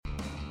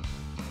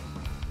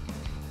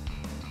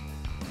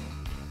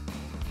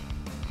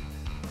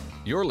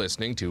You're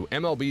listening to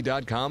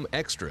MLB.com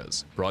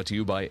Extras, brought to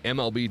you by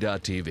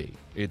MLB.tv.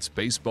 It's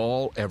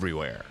baseball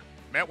everywhere.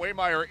 Matt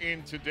Waymeyer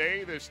in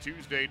today, this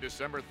Tuesday,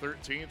 December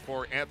 13th,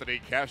 for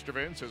Anthony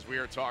Castrovince, as we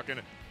are talking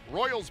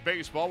Royals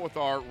baseball with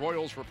our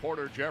Royals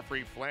reporter,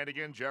 Jeffrey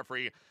Flanagan.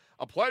 Jeffrey,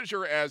 a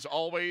pleasure as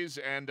always,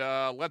 and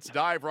let's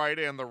dive right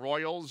in. The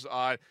Royals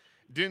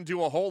didn't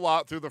do a whole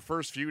lot through the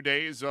first few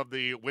days of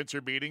the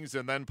winter meetings,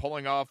 and then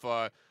pulling off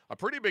a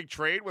pretty big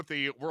trade with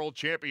the world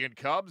champion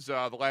Cubs,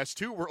 the last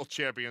two world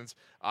champions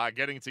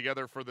getting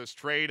together for this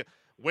trade.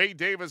 Wade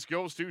Davis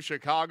goes to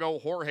Chicago.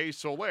 Jorge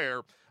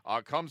Soler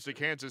comes to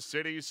Kansas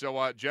City.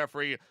 So,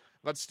 Jeffrey,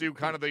 let's do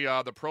kind of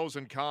the pros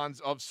and cons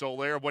of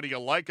Soler. What do you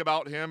like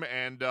about him,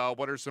 and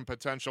what are some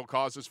potential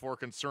causes for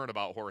concern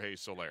about Jorge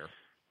Soler?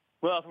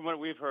 Well, from what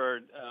we've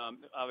heard,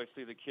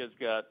 obviously the kid's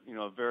got,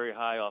 a very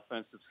high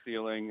offensive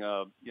ceiling.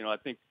 I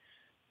think,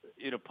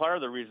 part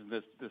of the reason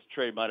this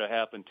trade might have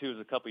happened, too, is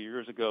a couple of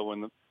years ago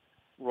when the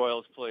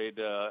Royals played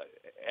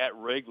at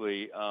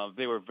Wrigley,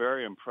 they were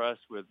very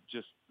impressed with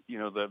just,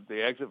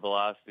 the exit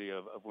velocity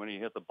of when he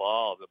hit the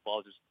ball. The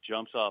ball just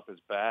jumps off his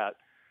bat.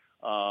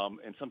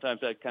 And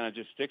sometimes that kind of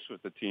just sticks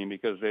with the team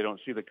because they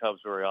don't see the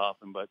Cubs very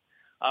often. But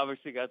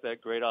obviously got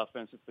that great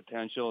offensive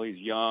potential. He's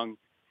young.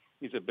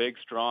 He's a big,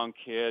 strong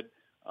kid.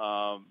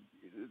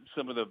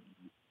 Some of the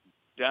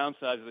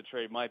downsides of the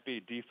trade might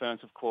be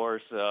defense, of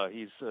course.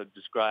 He's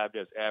described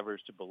as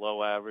average to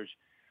below average.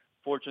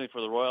 Fortunately for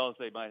the Royals,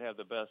 they might have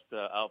the best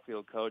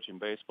outfield coach in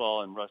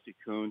baseball in Rusty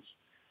Kuntz.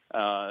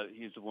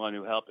 He's the one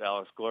who helped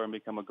Alex Gordon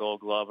become a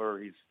Gold Glover.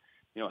 He's,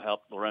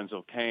 helped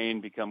Lorenzo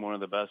Cain become one of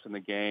the best in the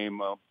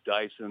game.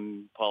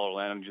 Dyson, Paul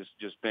Orlando,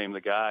 just name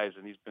the guys,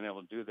 and he's been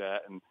able to do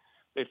that. And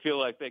they feel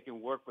like they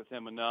can work with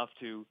him enough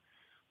to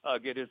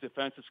get his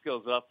defensive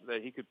skills up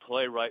that he could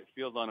play right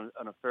field on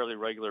a fairly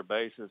regular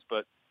basis. But,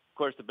 of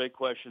course, the big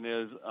question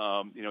is,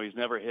 he's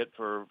never hit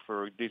for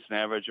a decent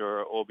average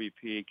or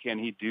OBP. Can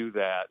he do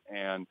that?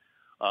 And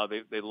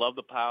they love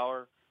the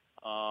power,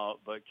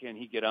 but can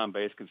he get on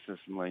base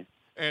consistently?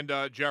 And,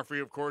 Jeffrey,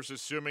 of course,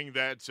 assuming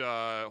that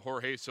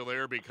Jorge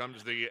Soler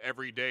becomes the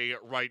everyday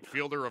right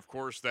fielder, of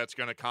course, that's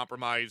going to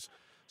compromise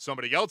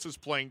somebody else's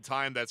playing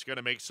time. That's going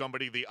to make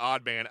somebody the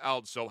odd man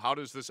out. So how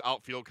does this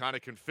outfield kind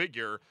of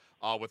configure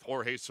with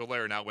Jorge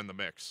Soler now in the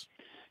mix?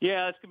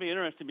 Yeah, it's going to be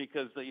interesting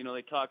because,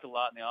 they talked a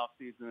lot in the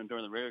offseason and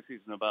during the regular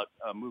season about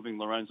moving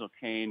Lorenzo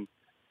Cain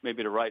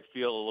maybe to right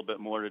field a little bit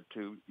more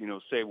to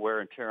save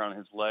wear and tear on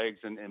his legs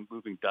and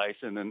moving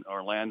Dyson and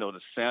Orlando to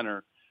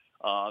center.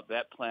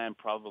 That plan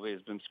probably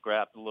has been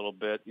scrapped a little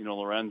bit.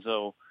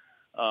 Lorenzo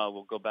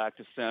will go back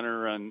to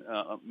center and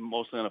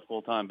mostly on a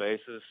full-time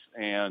basis.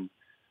 And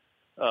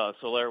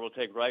Soler will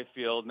take right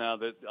field. Now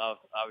that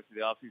obviously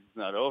the offseason is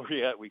not over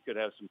yet, we could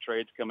have some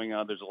trades coming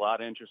out. There's a lot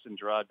of interest in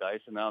Gerard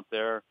Dyson out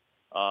there.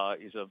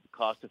 He's a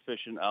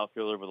cost-efficient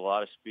outfielder with a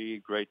lot of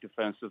speed, great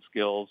defensive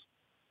skills.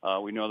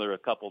 We know there are a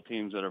couple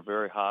teams that are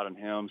very hot on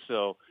him.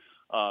 So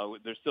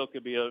there still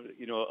could be a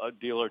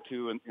deal or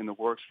two in the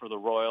works for the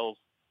Royals.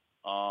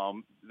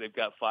 They've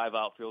got 5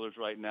 outfielders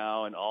right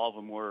now, and all of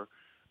them were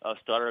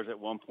starters at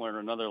one point or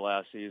another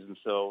last season.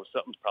 So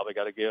something's probably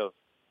got to give.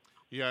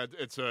 Yeah,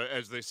 it's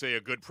as they say,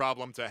 a good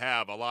problem to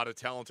have. A lot of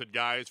talented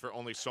guys for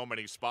only so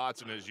many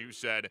spots, and as you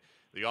said,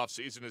 the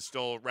offseason is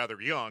still rather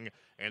young,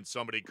 and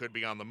somebody could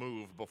be on the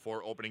move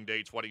before opening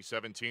day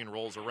 2017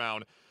 rolls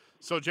around.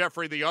 So,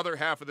 Jeffrey, the other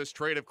half of this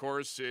trade, of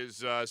course,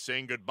 is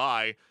saying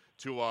goodbye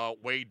to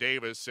Wade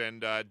Davis,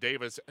 and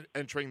Davis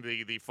entering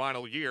the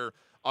final year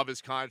of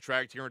his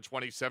contract here in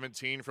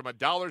 2017. From a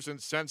dollars and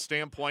cents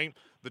standpoint,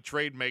 the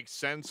trade makes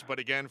sense, but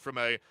again, from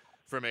a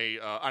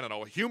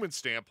human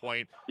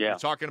standpoint, You're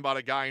talking about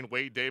a guy in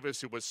Wade Davis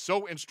who was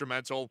so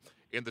instrumental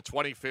in the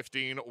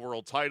 2015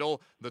 World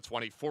Title, the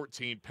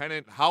 2014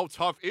 pennant. How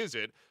tough is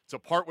it to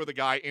part with a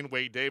guy in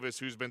Wade Davis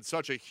who's been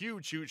such a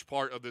huge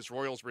part of this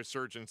Royals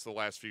resurgence the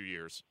last few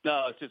years?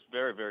 No, it's just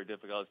very, very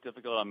difficult. It's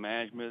difficult on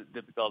management,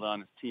 difficult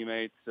on his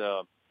teammates.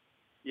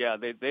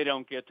 They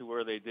don't get to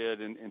where they did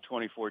in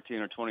 2014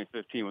 or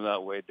 2015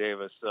 without Wade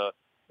Davis,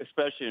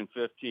 especially in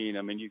 15.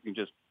 I mean, you can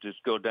just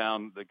go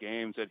down the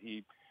games that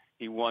he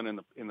won in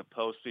the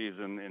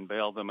postseason and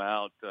bailed them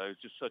out. He's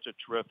just such a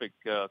terrific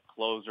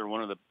closer,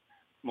 one of the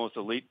most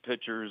elite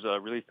pitchers,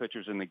 relief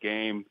pitchers in the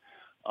game,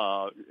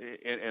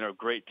 and a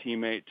great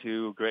teammate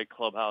too, great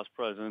clubhouse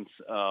presence.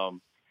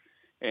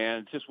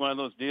 And it's just one of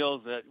those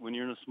deals that when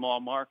you're in a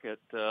small market,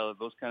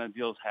 those kind of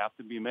deals have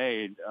to be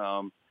made.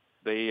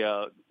 They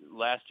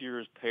last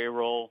year's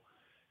payroll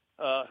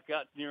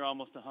got near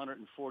almost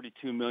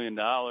 $142 million,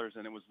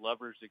 and it was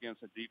leveraged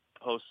against a deep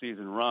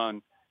postseason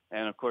run.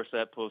 And, of course,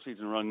 that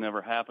postseason run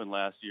never happened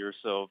last year.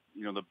 So,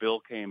 the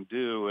bill came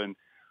due, and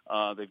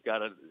they've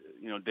got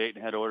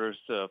Dayton had orders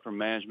from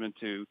management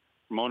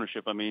from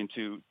ownership,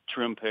 to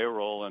trim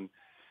payroll. And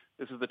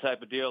this is the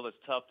type of deal that's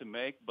tough to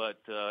make, but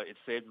it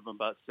saved them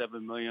about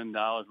 $7 million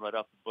right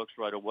off the books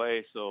right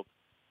away. So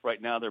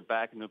right now they're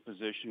back in a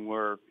position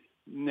where,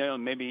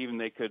 maybe even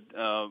they could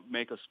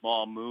make a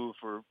small move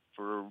for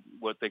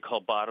what they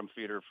call bottom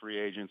feeder free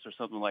agents or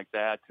something like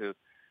that to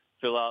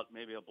fill out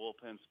maybe a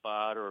bullpen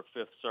spot or a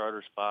fifth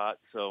starter spot.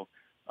 So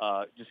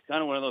just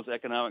kind of one of those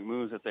economic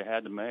moves that they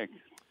had to make.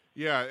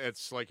 Yeah,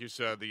 it's like you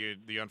said,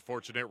 the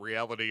unfortunate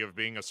reality of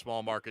being a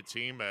small market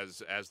team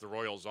as the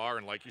Royals are,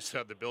 and like you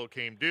said, the bill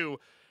came due,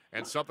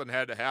 and something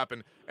had to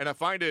happen. And I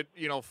find it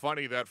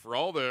funny that for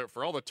all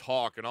the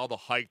talk and all the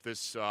hype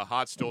this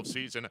hot stove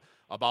season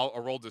about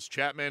Aroldis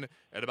Chapman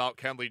and about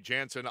Kenley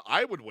Jansen,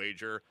 I would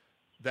wager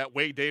that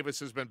Wade Davis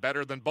has been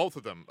better than both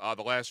of them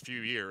the last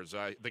few years.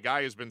 The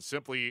guy has been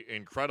simply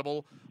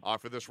incredible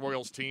for this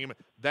Royals team.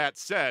 That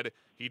said,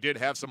 he did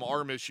have some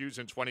arm issues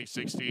in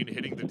 2016,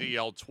 hitting the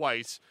DL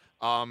twice.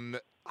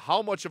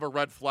 How much of a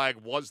red flag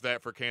was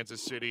that for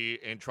Kansas City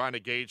in trying to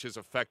gauge his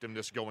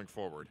effectiveness going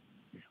forward?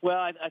 Well,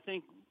 I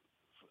think,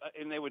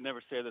 and they would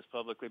never say this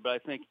publicly, but I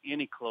think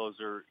any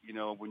closer,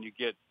 when you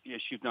get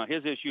issues. Now,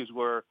 his issues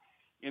were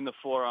in the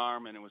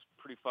forearm, and it was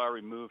pretty far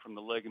removed from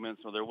the ligament,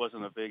 so there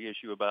wasn't a big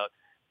issue about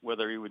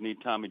whether he would need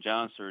Tommy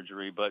John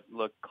surgery. But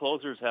look,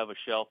 closers have a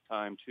shelf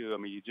time too. I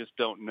mean, you just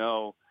don't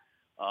know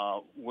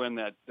when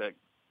that the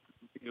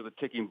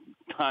ticking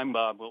time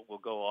bomb will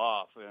go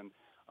off. And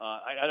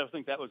I don't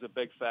think that was a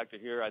big factor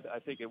here. I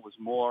think it was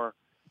more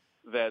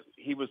that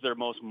he was their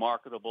most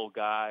marketable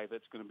guy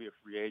that's going to be a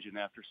free agent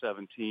after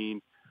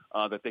 17,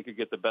 that they could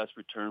get the best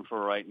return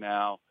for right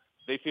now.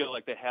 They feel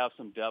like they have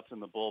some depth in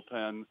the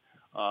bullpen.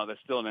 That's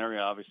still an area,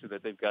 obviously,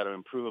 that they've got to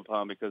improve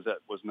upon because that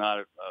was not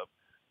a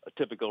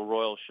typical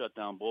Royal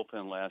shutdown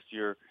bullpen last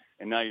year,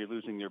 and now you're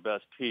losing your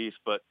best piece.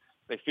 But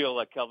they feel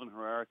like Kelvin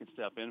Herrera can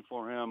step in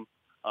for him.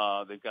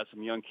 They've got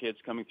some young kids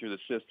coming through the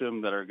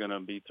system that are going to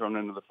be thrown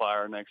into the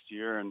fire next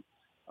year. And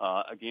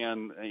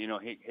again,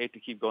 hate to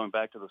keep going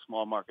back to the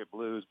small market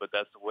blues, but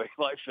that's the way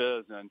life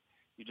is, and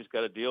you just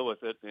got to deal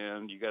with it,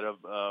 and you got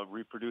to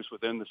reproduce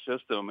within the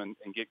system and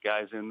get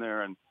guys in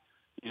there and,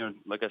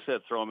 like I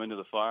said, throw them into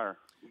the fire.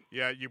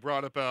 Yeah, you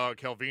brought up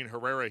Kelvin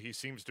Herrera. He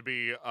seems to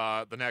be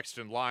the next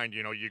in line.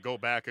 You go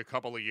back a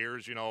couple of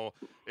years,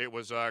 it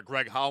was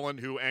Greg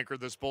Holland who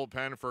anchored this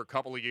bullpen for a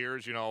couple of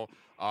years.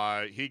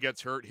 He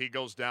gets hurt, he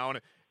goes down.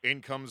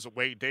 In comes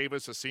Wade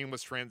Davis, a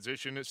seamless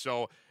transition.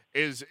 So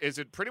is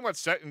it pretty much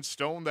set in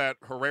stone that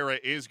Herrera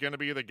is going to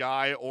be the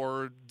guy,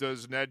 or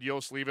does Ned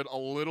Yost leave it a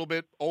little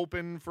bit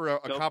open for a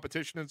Nope.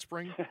 competition in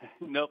spring?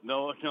 Nope,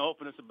 no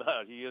openness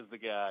about it. He is the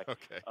guy.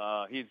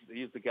 Okay.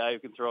 He's the guy who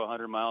can throw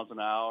 100 miles an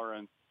hour,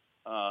 and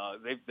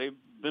they've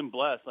been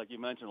blessed, like you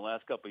mentioned, the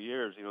last couple of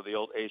years. The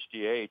old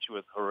HDH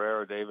with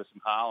Herrera, Davis,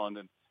 and Holland,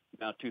 and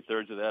now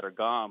 2/3 of that are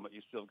gone, but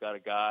you still got a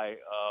guy.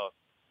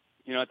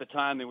 At the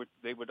time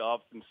they would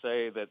often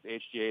say that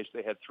HGH,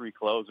 they had 3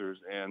 closers,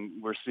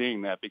 and we're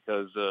seeing that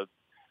because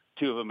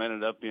 2 of them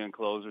ended up being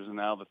closers, and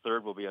now the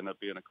third will end up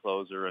being a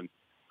closer. And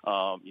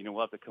we'll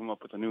have to come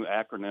up with a new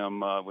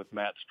acronym with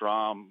Matt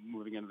Strom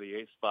moving into the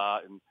 8th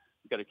spot, and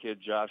we've got a kid,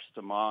 Josh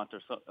Stamont,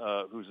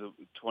 who's a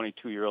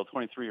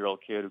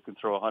 23-year-old kid who can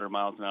throw 100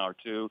 miles an hour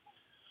too.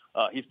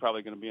 He's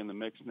probably going to be in the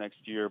mix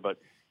next year, but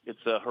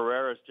it's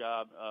Herrera's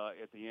job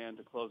at the end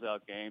to close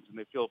out games, and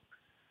they feel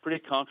pretty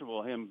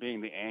comfortable him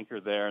being the anchor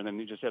there, and then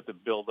you just have to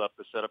build up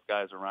the setup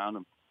guys around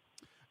him.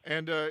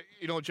 And,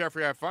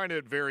 Jeffrey, I find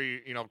it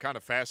very, kind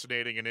of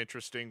fascinating and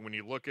interesting when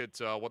you look at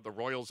what the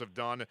Royals have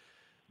done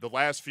the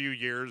last few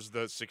years,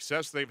 the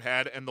success they've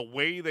had, and the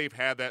way they've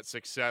had that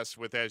success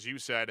with, as you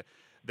said,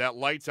 that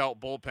lights-out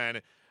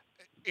bullpen.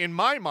 In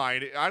my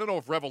mind, I don't know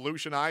if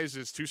revolutionize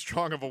is too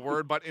strong of a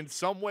word, but in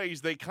some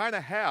ways they kind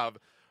of have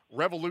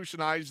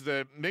revolutionized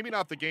maybe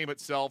not the game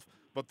itself,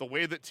 but the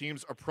way that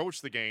teams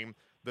approach the game.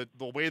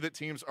 The way that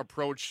teams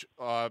approach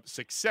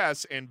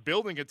success and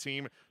building a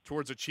team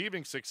towards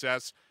achieving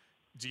success.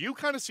 Do you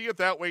kind of see it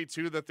that way,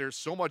 too, that there's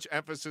so much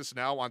emphasis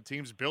now on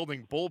teams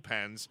building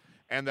bullpens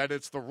and that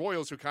it's the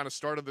Royals who kind of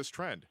started this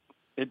trend?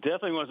 It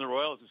definitely was the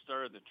Royals who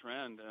started the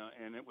trend,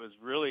 and it was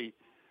really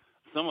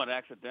somewhat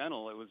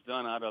accidental. It was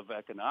done out of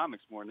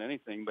economics more than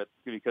anything, but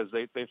because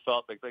they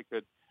felt like they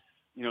could,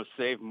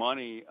 save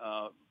money,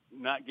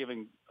 not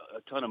giving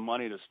a ton of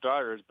money to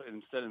starters, but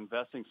instead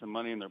investing some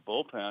money in their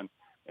bullpen.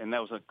 And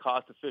that was a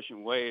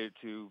cost-efficient way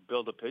to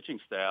build a pitching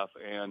staff.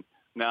 And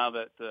now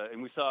that,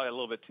 and we saw it a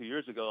little bit 2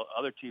 years ago,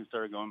 other teams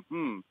started going,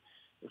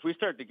 if we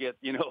start to get,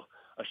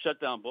 a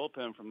shutdown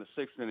bullpen from the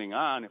 6th inning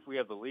on, if we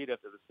have the lead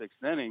after the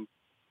 6th inning,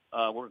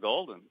 we're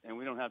golden, and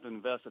we don't have to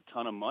invest a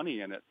ton of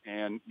money in it.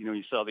 And,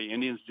 you saw the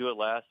Indians do it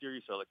last year.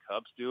 You saw the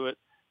Cubs do it.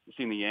 You've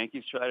seen the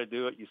Yankees try to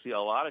do it. You see a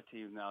lot of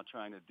teams now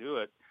trying to do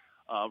it.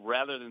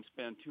 Rather than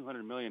spend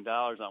 $200 million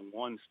on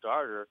one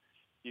starter,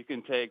 you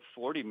can take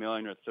 $40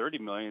 million or $30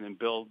 million and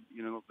build,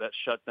 that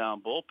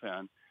shutdown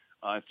bullpen.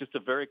 It's just a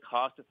very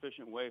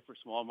cost-efficient way for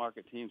small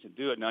market teams to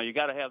do it. Now, you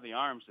got to have the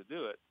arms to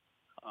do it,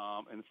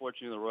 and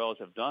fortunately, the Royals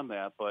have done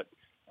that. But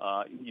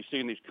you're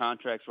seeing these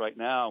contracts right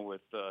now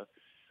with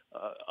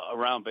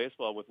around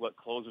baseball with what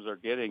closers are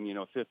getting,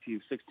 $15,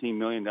 $16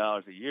 million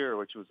a year,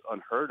 which was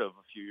unheard of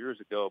a few years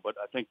ago. But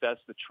I think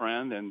that's the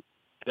trend, and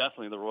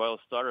definitely the Royals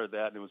started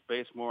that, and it was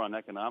based more on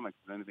economics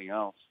than anything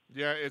else.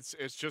 Yeah, it's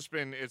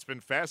been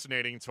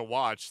fascinating to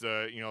watch.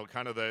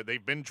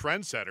 They've been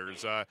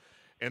trendsetters.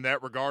 in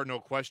that regard, no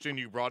question.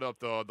 You brought up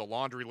the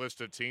laundry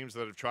list of teams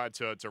that have tried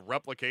to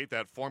replicate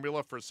that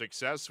formula for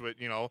success. With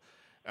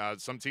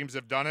some teams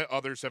have done it,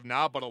 others have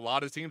not, but a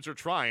lot of teams are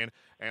trying.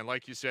 And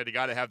like you said, you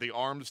got to have the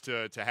arms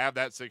to have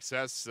that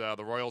success.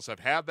 The Royals have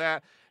had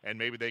that, and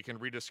maybe they can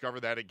rediscover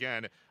that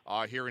again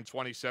here in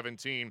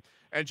 2017.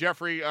 And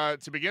Jeffrey,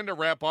 to begin to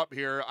wrap up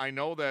here, I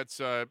know that's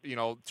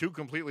two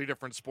completely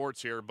different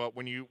sports here, but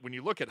when you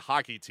look at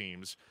hockey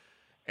teams,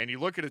 and you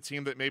look at a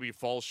team that maybe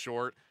falls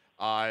short,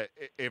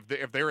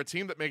 if they're a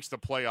team that makes the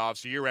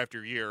playoffs year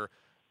after year,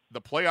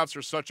 the playoffs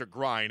are such a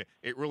grind,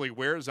 it really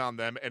wears on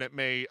them, and it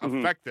may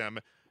affect them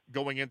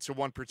going into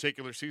one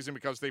particular season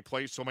because they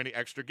play so many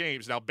extra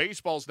games. Now,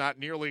 baseball's not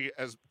nearly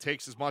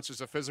takes as much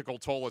as a physical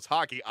toll as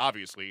hockey,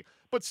 obviously,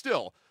 but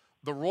still,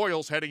 the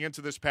Royals heading into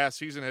this past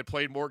season had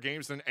played more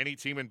games than any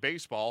team in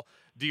baseball.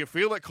 Do you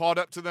feel it caught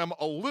up to them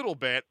a little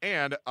bit?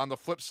 And on the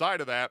flip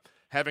side of that,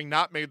 having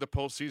not made the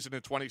postseason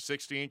in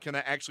 2016, can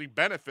that actually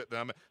benefit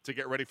them to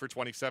get ready for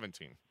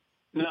 2017?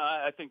 No,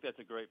 I think that's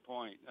a great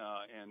point,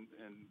 and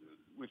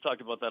we've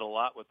talked about that a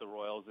lot with the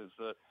Royals. Is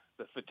the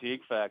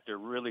fatigue factor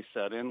really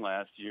set in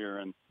last year,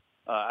 and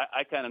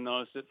I kind of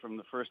noticed it from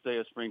the first day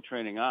of spring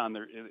training on.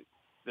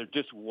 There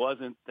just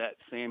wasn't that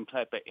same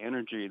type of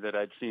energy that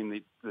I'd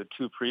seen the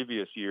two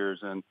previous years,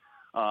 and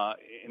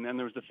then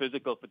there was the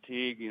physical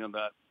fatigue.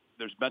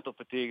 There's mental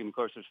fatigue, and of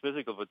course there's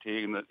physical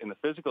fatigue. And in the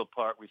physical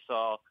part, we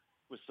saw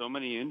with so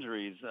many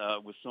injuries,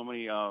 with so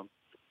many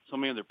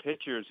other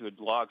pitchers who had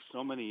logged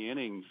so many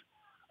innings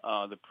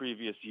the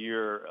previous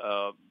year,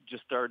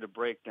 just started to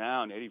break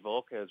down. Eddie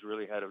Volquez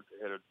really had a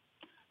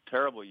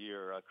terrible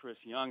year. Chris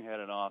Young had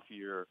an off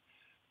year.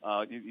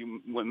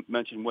 You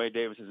mentioned Wade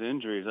Davis's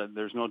injuries.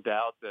 There's no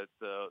doubt that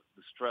the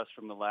stress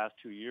from the last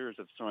 2 years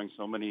of throwing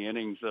so many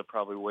innings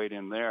probably weighed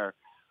in there.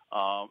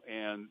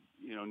 And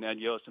Ned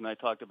Yost and I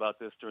talked about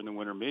this during the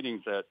winter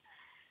meetings, that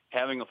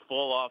having a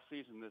full off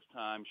season this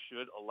time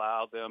should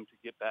allow them to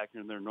get back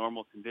into their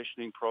normal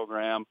conditioning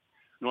program,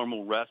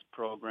 normal rest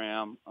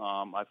program.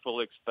 I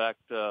fully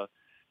expect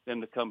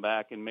them to come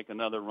back and make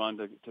another run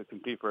to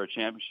compete for a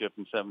championship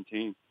in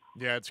 2017.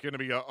 Yeah, it's going to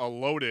be a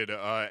loaded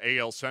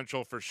AL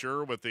Central for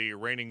sure, with the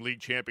reigning league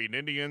champion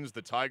Indians,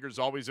 the Tigers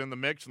always in the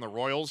mix, and the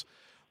Royals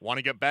want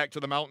to get back to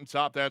the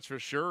mountaintop, that's for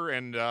sure,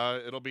 and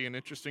it'll be an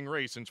interesting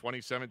race in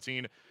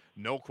 2017,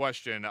 no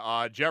question.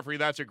 Jeffrey,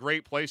 that's a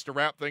great place to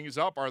wrap things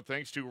up. Our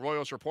thanks to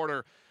Royals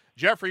reporter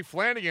Jeffrey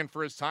Flanagan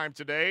for his time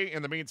today.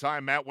 In the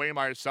meantime, Matt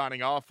Waymeyer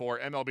signing off for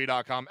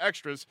MLB.com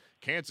Extras,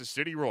 Kansas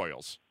City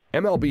Royals.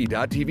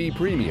 MLB.TV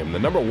Premium, the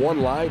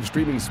 #1 live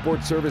streaming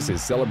sports service,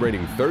 is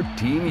celebrating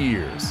 13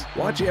 years.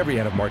 Watch every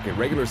out-of-market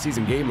regular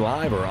season game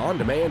live or on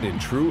demand in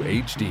true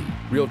HD.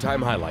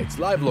 Real-time highlights,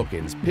 live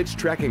look-ins, pitch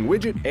tracking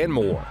widget, and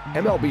more.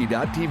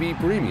 MLB.TV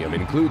Premium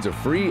includes a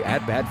free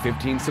At-Bat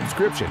 15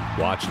 subscription.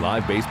 Watch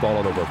live baseball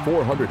on over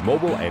 400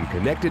 mobile and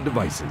connected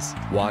devices.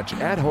 Watch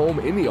at home,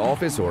 in the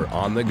office, or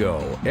on the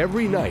go,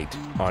 every night,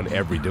 on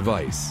every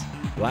device.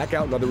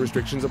 Blackout and other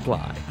restrictions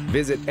apply.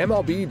 Visit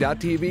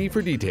MLB.TV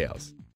for details.